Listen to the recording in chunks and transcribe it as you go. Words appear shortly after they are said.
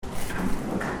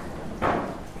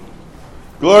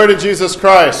Glory to Jesus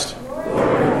Christ.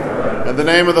 In the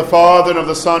name of the Father, and of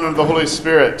the Son, and of the Holy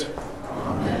Spirit.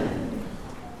 Amen.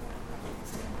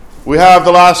 We have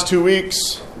the last 2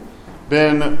 weeks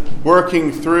been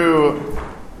working through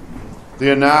the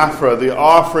anaphora, the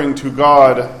offering to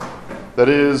God that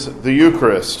is the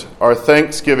Eucharist, our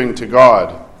thanksgiving to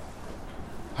God.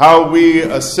 How we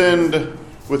ascend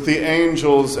with the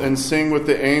angels and sing with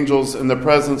the angels in the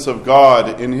presence of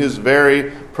God, in His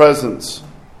very presence.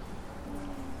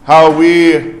 How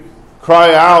we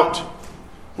cry out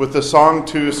with the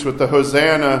Sanctus, with the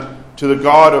Hosanna to the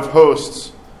God of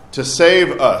hosts to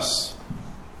save us,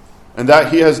 and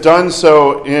that He has done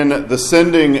so in the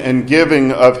sending and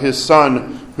giving of His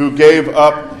Son, who gave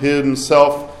up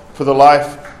Himself for the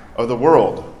life of the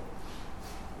world.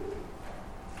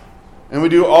 And we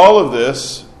do all of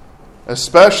this,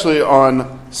 especially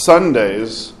on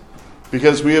Sundays,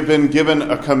 because we have been given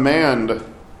a command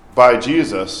by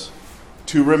Jesus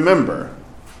to remember.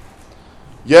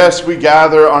 Yes, we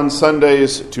gather on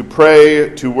Sundays to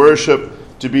pray, to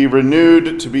worship, to be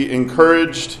renewed, to be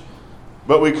encouraged,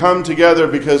 but we come together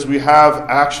because we have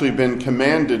actually been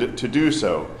commanded to do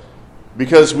so,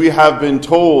 because we have been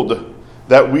told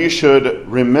that we should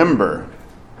remember,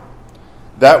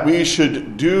 that we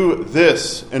should do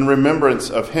this in remembrance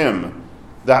of Him,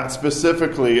 that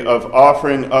specifically of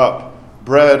offering up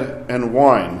bread and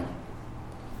wine.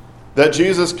 That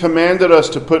Jesus commanded us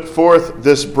to put forth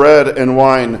this bread and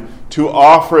wine, to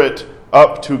offer it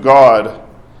up to God,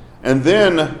 and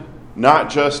then not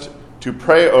just to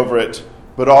pray over it,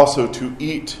 but also to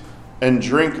eat and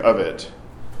drink of it.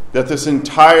 That this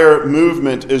entire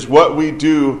movement is what we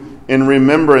do in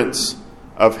remembrance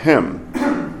of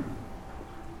Him.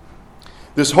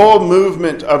 This whole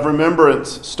movement of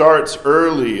remembrance starts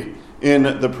early in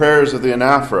the prayers of the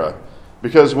anaphora.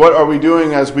 Because what are we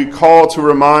doing as we call to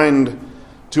remind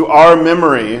to our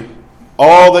memory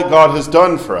all that God has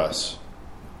done for us?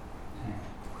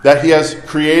 That He has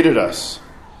created us.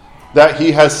 That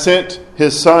He has sent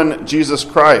His Son, Jesus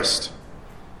Christ.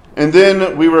 And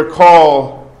then we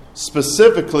recall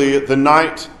specifically the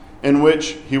night in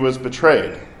which He was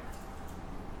betrayed.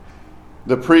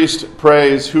 The priest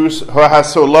prays, who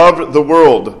has so loved the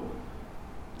world,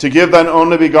 to give thine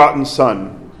only begotten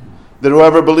Son, that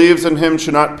whoever believes in Him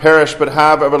should not perish but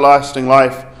have everlasting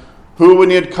life, who,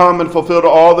 when He had come and fulfilled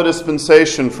all the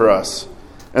dispensation for us,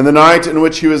 and the night in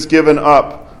which He was given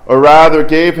up, or rather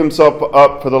gave Himself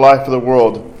up for the life of the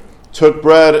world, took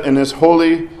bread in His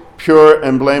holy, pure,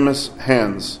 and blameless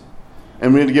hands.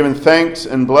 And when He had given thanks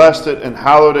and blessed it and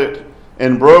hallowed it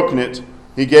and broken it,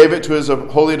 He gave it to His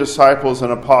holy disciples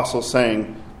and apostles,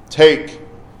 saying, "Take,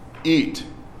 eat,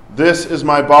 this is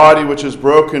my body which is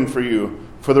broken for you,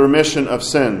 for the remission of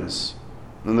sins."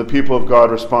 And the people of God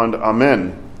respond,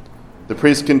 "Amen." The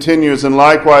priest continues, "And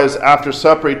likewise after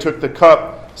supper He took the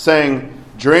cup, saying,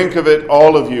 Drink of it,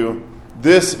 all of you.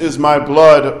 This is my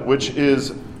blood which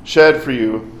is shed for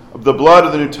you, of the blood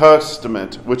of the New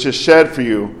Testament, which is shed for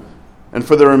you, and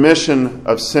for the remission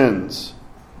of sins."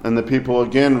 And the people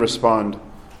again respond,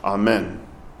 "Amen."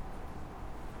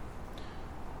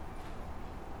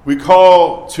 We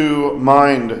call to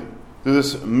mind, through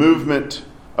this movement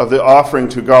of the offering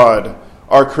to God,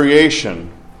 our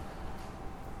creation,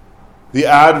 the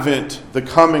advent, the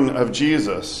coming of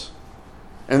Jesus.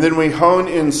 And then we hone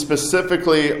in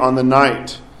specifically on the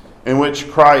night in which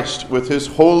Christ, with His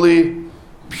holy,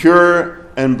 pure,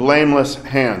 and blameless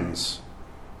hands.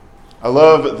 I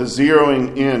love the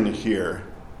zeroing in here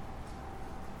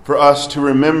for us to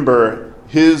remember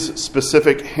His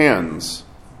specific hands,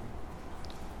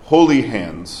 holy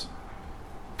hands,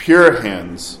 pure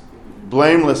hands,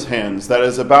 blameless hands, that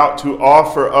is about to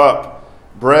offer up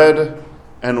bread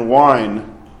and wine,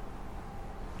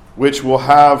 which will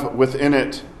have within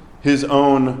it His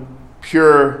own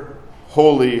pure,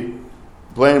 holy,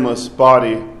 blameless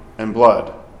body and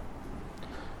blood.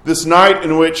 This night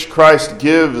in which Christ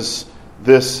gives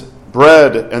this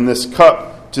bread and this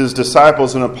cup to His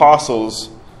disciples and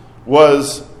apostles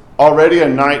was already a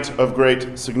night of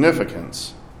great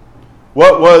significance.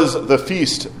 What was the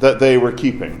feast that they were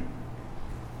keeping?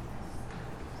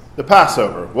 The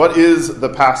Passover. What is the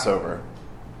Passover?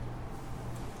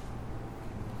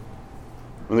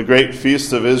 In the great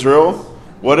feast of Israel,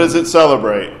 what does it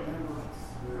celebrate?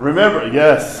 Remember,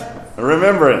 yes, a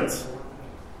remembrance.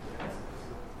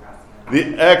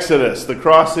 The Exodus, the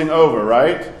crossing over,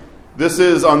 right? This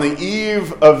is on the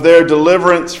eve of their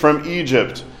deliverance from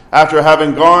Egypt, after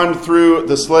having gone through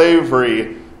the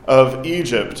slavery of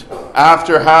Egypt,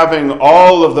 after having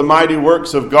all of the mighty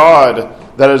works of God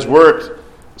that has worked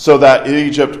so that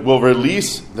Egypt will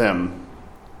release them.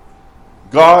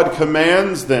 God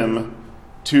commands them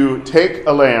to take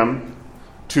a lamb,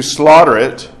 to slaughter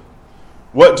it.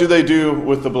 What do they do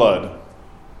with the blood?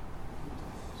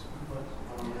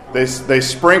 They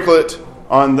sprinkle it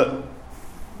on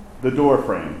the door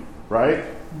frame, right?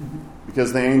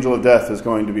 Because the angel of death is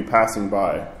going to be passing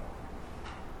by.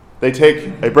 They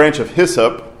take a branch of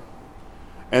hyssop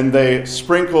and they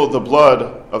sprinkle the blood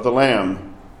of the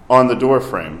lamb on the door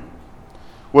frame.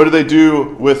 What do they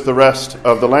do with the rest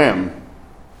of the lamb?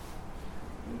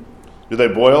 Do they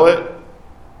boil it?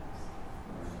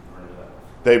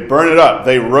 They burn it up.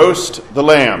 They roast the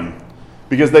lamb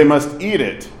because they must eat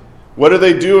it. What are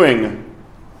they doing?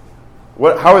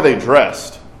 How are they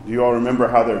dressed? Do you all remember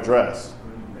how they're dressed?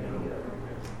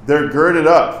 They're girded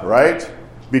up, right?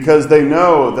 Because they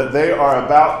know that they are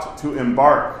about to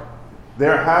embark.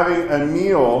 They're having a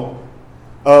meal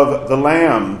of the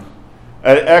lamb,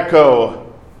 an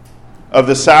echo of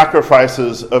the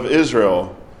sacrifices of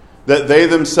Israel, that they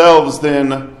themselves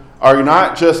then are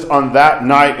not just on that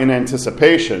night in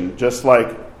anticipation, just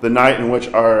like the night in which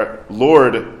our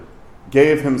Lord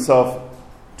gave himself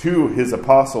to his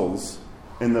apostles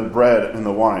in the bread and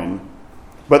the wine,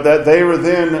 but that they were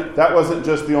then, that wasn't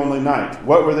just the only night.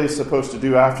 What were they supposed to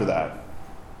do after that?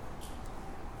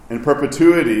 In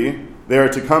perpetuity, they are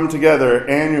to come together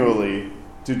annually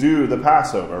to do the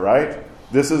Passover, right?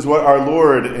 This is what our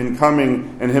Lord, in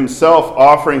coming and himself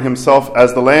offering himself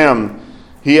as the lamb,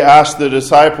 he asked the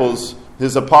disciples,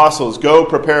 his apostles, go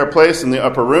prepare a place in the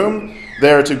upper room.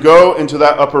 They are to go into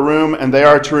that upper room and they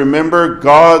are to remember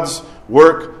God's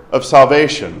work of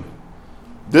salvation.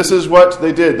 This is what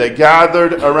they did. They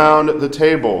gathered around the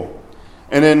table,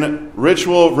 and in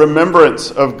ritual remembrance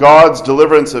of God's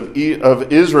deliverance of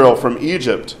Israel from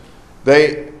Egypt,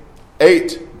 they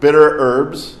ate bitter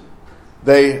herbs,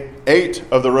 they ate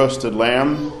of the roasted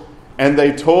lamb, and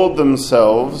they told and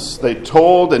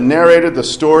narrated the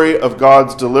story of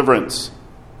God's deliverance.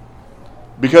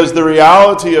 Because the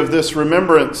reality of this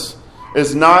remembrance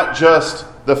is not just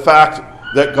the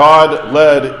fact that God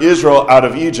led Israel out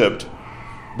of Egypt,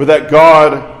 but that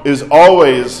God is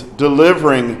always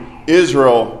delivering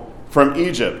Israel from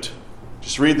Egypt.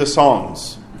 Just read the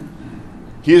Psalms.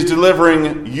 He is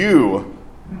delivering you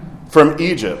from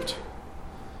Egypt.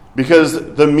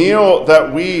 Because the meal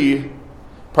that we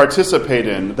participate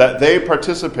in, that they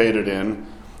participated in,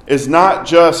 is not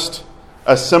just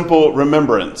a simple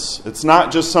remembrance. It's not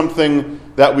just something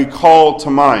that we call to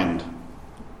mind.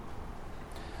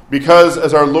 Because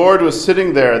as our Lord was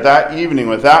sitting there that evening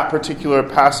with that particular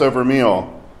Passover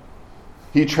meal,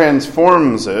 he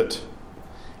transforms it,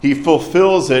 he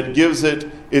fulfills it, gives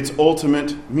it its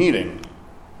ultimate meaning.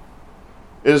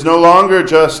 It is no longer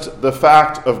just the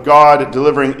fact of God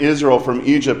delivering Israel from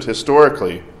Egypt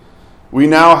historically. We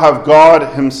now have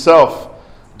God himself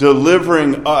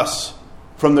delivering us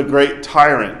from the great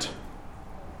tyrant,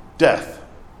 death.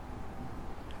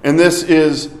 And this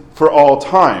is for all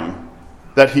time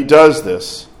that he does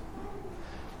this.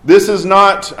 This is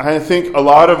not, I think, a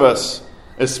lot of us,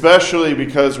 especially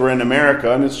because we're in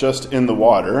America and it's just in the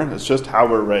water, it's just how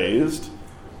we're raised.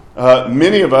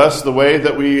 Many of us, the way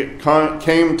that we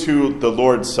came to the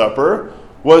Lord's Supper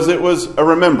was it was a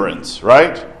remembrance,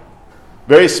 right?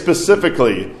 Very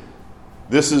specifically,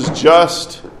 this is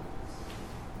just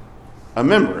a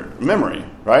memory,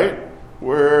 right?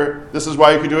 Where this is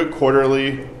why you could do it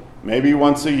quarterly, maybe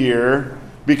once a year,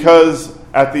 because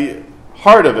at the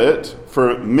heart of it,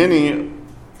 for many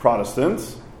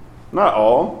Protestants, not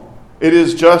all, it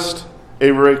is just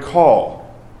a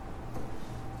recall.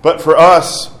 But for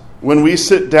us, when we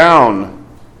sit down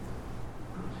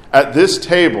at this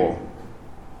table,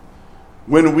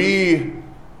 when we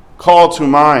call to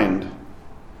mind,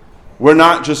 we're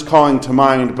not just calling to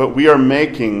mind, but we are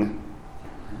making,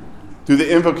 through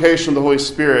the invocation of the Holy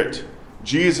Spirit,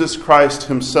 Jesus Christ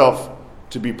himself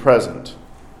to be present.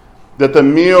 That the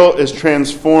meal is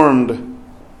transformed,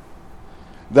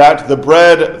 that the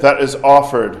bread that is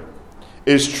offered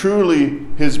is truly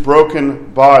his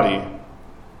broken body,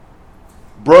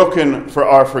 broken for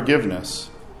our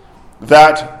forgiveness,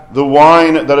 that the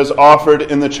wine that is offered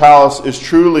in the chalice is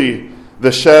truly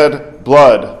the shed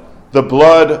blood, the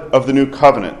blood of the new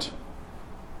covenant,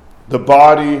 the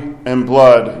body and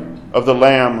blood of the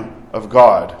Lamb of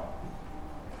God,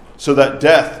 so that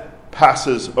death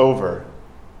passes over.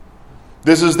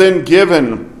 This is then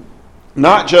given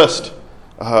not just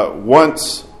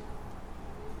once,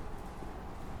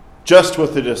 just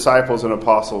with the disciples and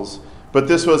apostles, but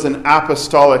this was an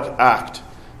apostolic act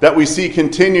that we see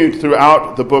continued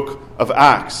throughout the book of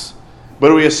Acts.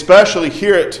 But we especially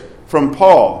hear it from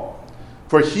Paul.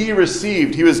 For he was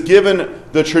given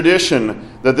the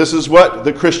tradition that this is what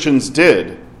the Christians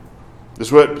did. This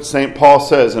is what St. Paul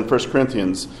says in 1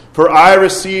 Corinthians. For I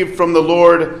received from the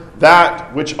Lord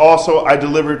that which also I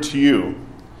delivered to you,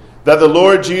 that the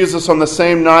Lord Jesus on the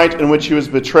same night in which he was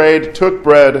betrayed took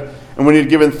bread, and when he had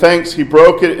given thanks, he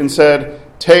broke it and said,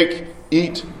 Take,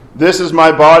 eat, this is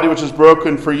my body which is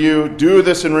broken for you. Do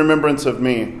this in remembrance of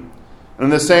me. And in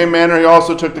the same manner he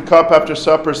also took the cup after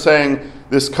supper, saying,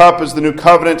 This cup is the new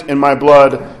covenant in my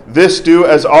blood. This do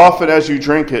as often as you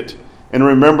drink it in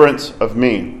remembrance of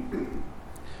me.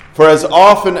 For as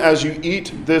often as you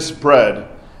eat this bread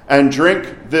and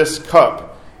drink this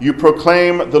cup, you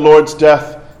proclaim the Lord's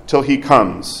death till he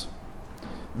comes.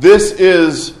 This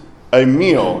is a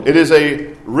meal. It is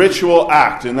a ritual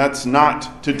act, and that's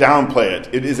not to downplay it.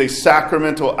 It is a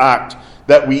sacramental act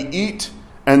that we eat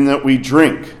and that we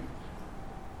drink.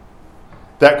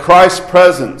 That Christ's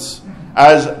presence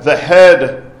as the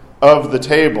head of the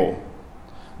table,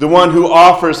 the one who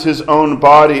offers his own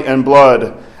body and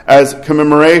blood as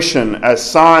commemoration, as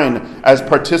sign, as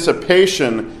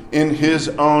participation in his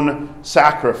own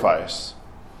sacrifice.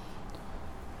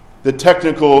 The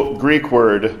technical Greek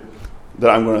word that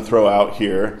I'm going to throw out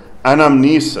here,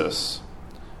 anamnesis.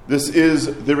 This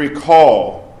is the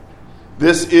recall.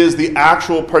 This is the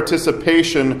actual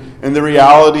participation in the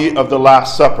reality of the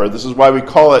Last Supper. This is why we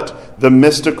call it the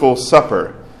mystical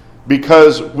supper.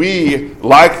 Because we,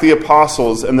 like the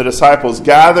apostles and the disciples,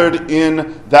 gathered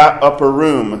in that upper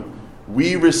room,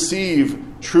 we receive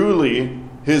truly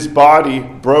his body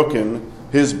broken,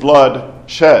 his blood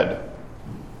shed.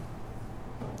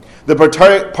 The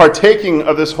partaking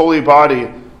of this holy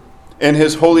body and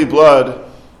his holy blood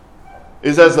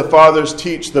is, as the fathers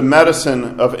teach, the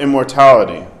medicine of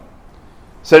immortality.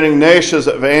 St. Ignatius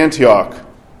of Antioch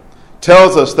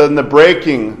tells us that in the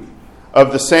breaking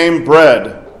of the same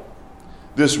bread,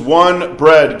 this one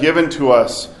bread given to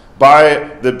us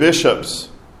by the bishops,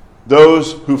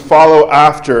 those who follow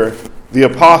after the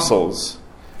apostles,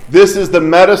 this is the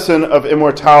medicine of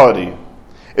immortality.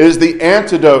 It is the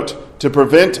antidote to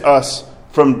prevent us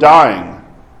from dying,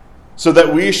 so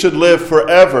that we should live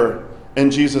forever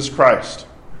in Jesus Christ.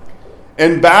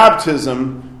 In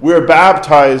baptism, we are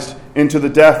baptized into the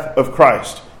death of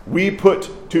Christ. We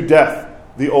put to death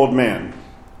the old man.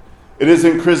 It is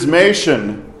in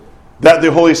chrismation that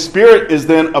the Holy Spirit is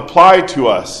then applied to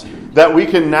us, that we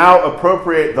can now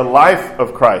appropriate the life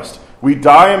of Christ. We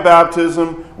die in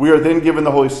baptism, we are then given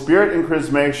the Holy Spirit in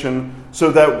chrismation,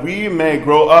 so that we may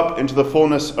grow up into the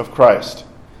fullness of Christ.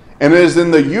 And it is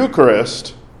in the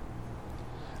Eucharist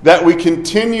that we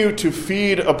continue to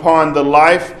feed upon the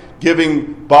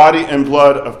life-giving body and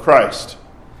blood of Christ,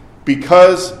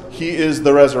 because he is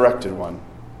the resurrected one.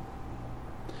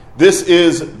 This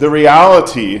is the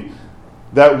reality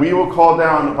that we will call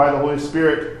down by the Holy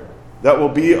Spirit that will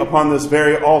be upon this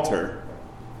very altar.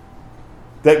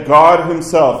 That God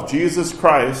himself, Jesus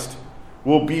Christ,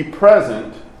 will be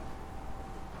present,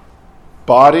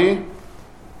 body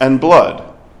and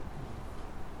blood.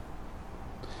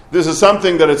 This is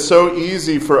something that it's so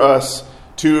easy for us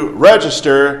to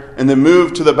register and then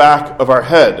move to the back of our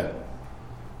head.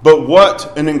 But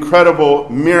what an incredible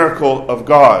miracle of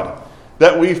God,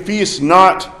 that we feast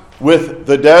not with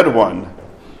the dead one,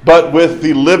 but with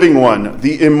the living one,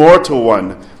 the immortal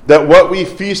one, that what we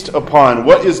feast upon,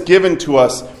 what is given to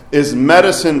us, is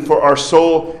medicine for our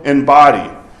soul and body,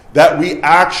 that we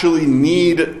actually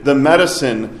need the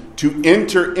medicine to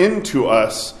enter into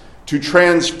us to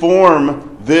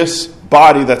transform this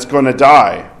body that's going to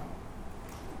die,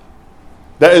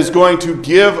 that is going to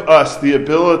give us the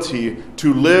ability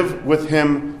to live with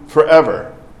him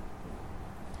forever.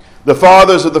 The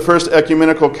fathers of the First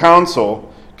Ecumenical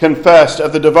Council confessed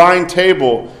at the divine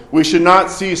table we should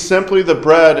not see simply the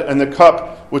bread and the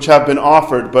cup which have been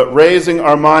offered, but raising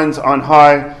our minds on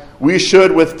high, we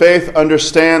should with faith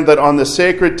understand that on the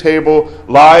sacred table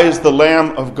lies the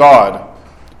Lamb of God,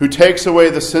 who takes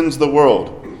away the sins of the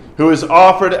world, who is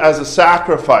offered as a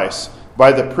sacrifice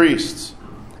by the priests.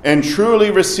 And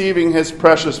truly receiving his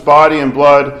precious body and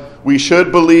blood, we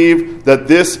should believe that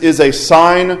this is a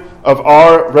sign of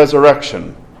our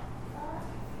resurrection.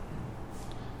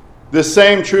 This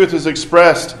same truth is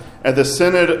expressed at the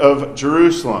Synod of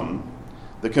Jerusalem,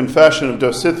 the Confession of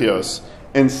Dosithios,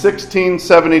 in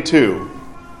 1672.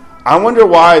 I wonder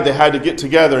why they had to get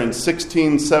together in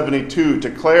 1672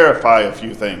 to clarify a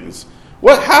few things.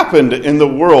 What happened in the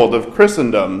world of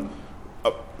Christendom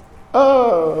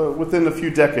within a few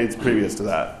decades previous to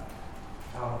that?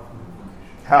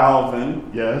 Calvin,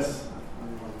 yes.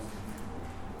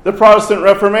 The Protestant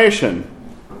Reformation.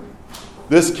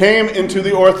 This came into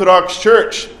the Orthodox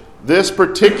Church. This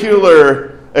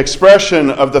particular expression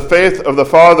of the faith of the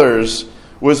fathers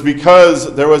was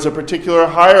because there was a particular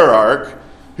hierarch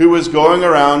who was going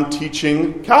around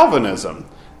teaching Calvinism.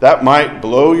 That might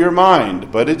blow your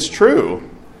mind, but it's true.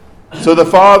 So the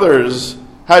fathers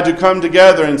had to come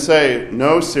together and say,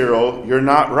 no, Cyril, you're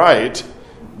not right.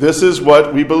 This is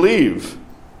what we believe.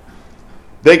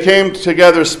 They came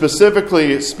together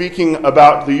specifically speaking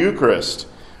about the Eucharist.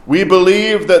 We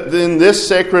believe that in this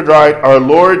sacred rite our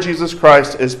Lord Jesus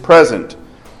Christ is present,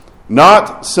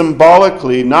 not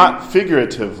symbolically, not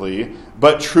figuratively,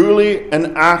 but truly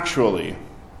and actually.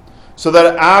 So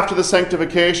that after the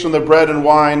sanctification of the bread and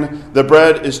wine, the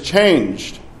bread is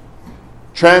changed,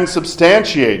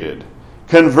 transubstantiated,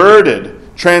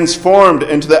 converted, transformed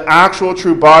into the actual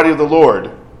true body of the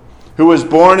Lord, who was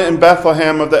born in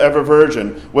Bethlehem of the Ever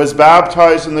Virgin, was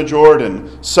baptized in the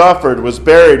Jordan, suffered, was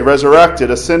buried,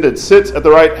 resurrected, ascended, sits at the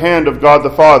right hand of God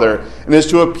the Father, and is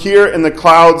to appear in the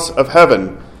clouds of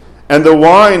heaven. And the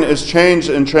wine is changed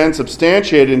and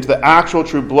transubstantiated into the actual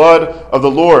true blood of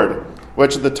the Lord,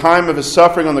 which at the time of his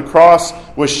suffering on the cross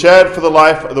was shed for the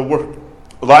life of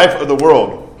the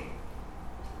world.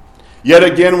 Yet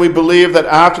again we believe that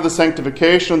after the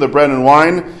sanctification of the bread and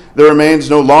wine, there remains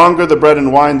no longer the bread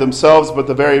and wine themselves, but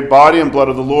the very body and blood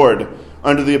of the Lord,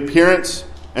 under the appearance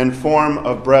and form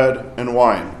of bread and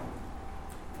wine.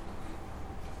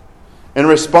 In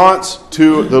response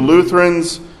to the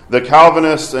Lutherans, the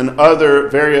Calvinists, and other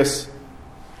various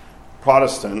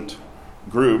Protestant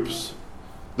groups,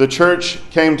 the church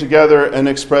came together and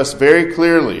expressed very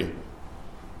clearly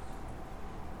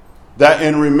that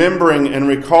in remembering and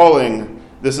recalling,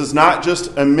 this is not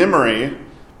just a memory,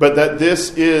 but that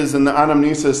this is, in the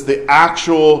anamnesis, the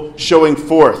actual showing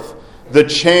forth, the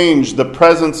change, the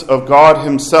presence of God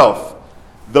himself.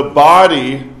 The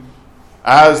body,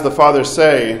 as the fathers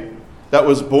say, that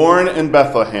was born in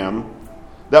Bethlehem,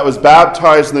 that was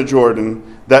baptized in the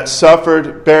Jordan, that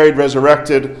suffered, buried,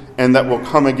 resurrected, and that will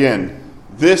come again.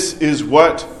 This is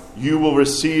what you will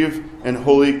receive in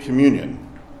Holy Communion.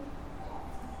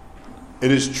 It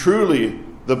is truly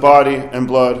the body and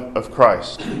blood of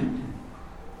Christ.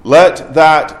 Let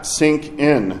that sink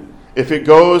in. If it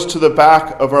goes to the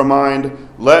back of our mind,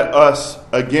 let us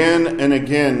again and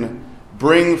again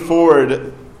bring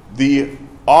forward the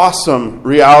awesome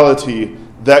reality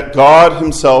that God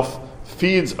himself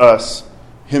feeds us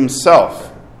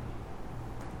himself.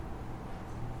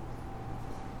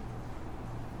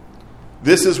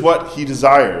 This is what he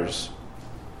desires,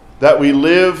 that we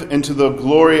live into the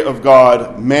glory of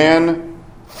God, man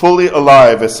fully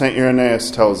alive, as St.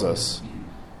 Irenaeus tells us.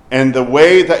 And the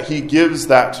way that he gives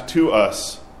that to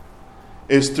us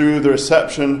is through the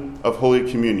reception of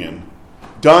Holy Communion,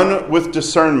 done with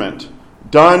discernment,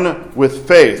 done with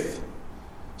faith,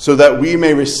 so that we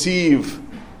may receive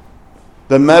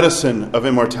the medicine of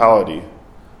immortality,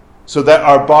 so that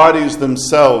our bodies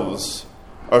themselves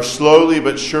are slowly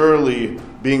but surely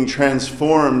being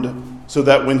transformed, so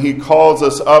that when he calls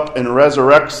us up and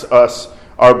resurrects us,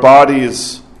 our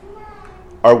bodies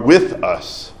are with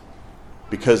us,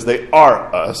 because they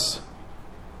are us,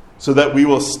 so that we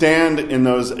will stand in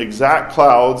those exact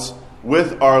clouds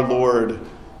with our Lord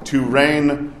to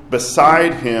reign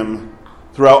beside him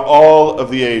throughout all of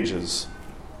the ages.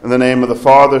 In the name of the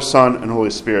Father, Son, and Holy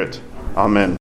Spirit. Amen.